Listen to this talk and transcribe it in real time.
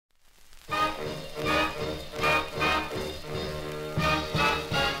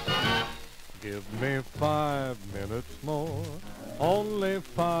Give me 5 minutes more, only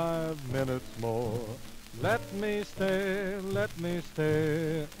 5 minutes more. Let me stay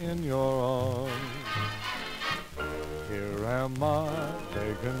in your arms. Here am I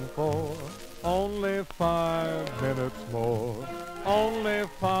begging for only 5 minutes more, only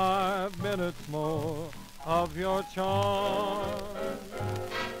 5 minutes more of your charm.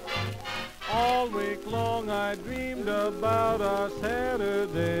 All week long I dreamed about our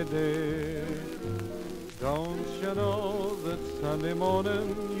Saturday day. Don't you know that Sunday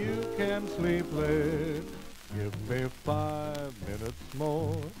morning you can sleep late? Give me 5 minutes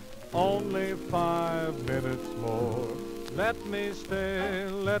more, only 5 minutes more. Let me stay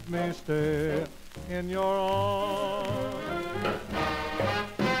in your arms.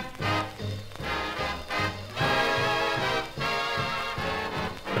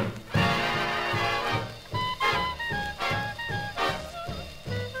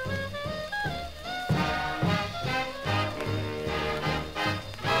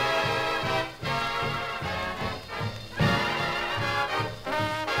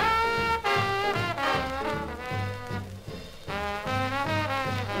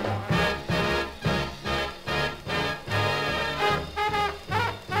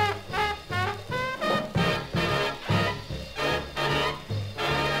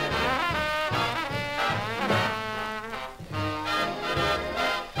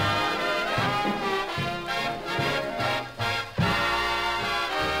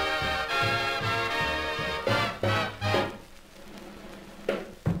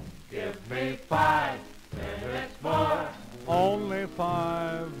 Give me 5 minutes more, only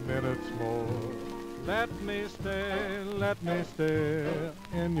 5 minutes more. Let me stay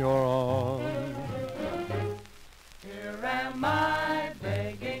in your arms. Here am I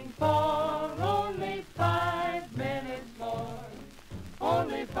begging for only 5 minutes more,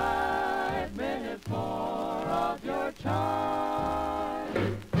 only 5 minutes more of your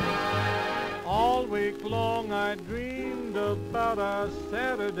charm. All week long I dreamed about our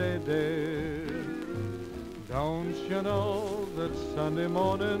Saturday day. Don't you know that Sunday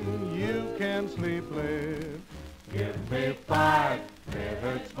morning you can sleep late? Give me 5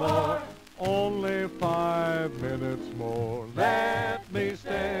 minutes more, only 5 minutes more. Let me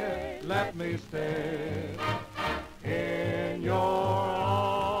stay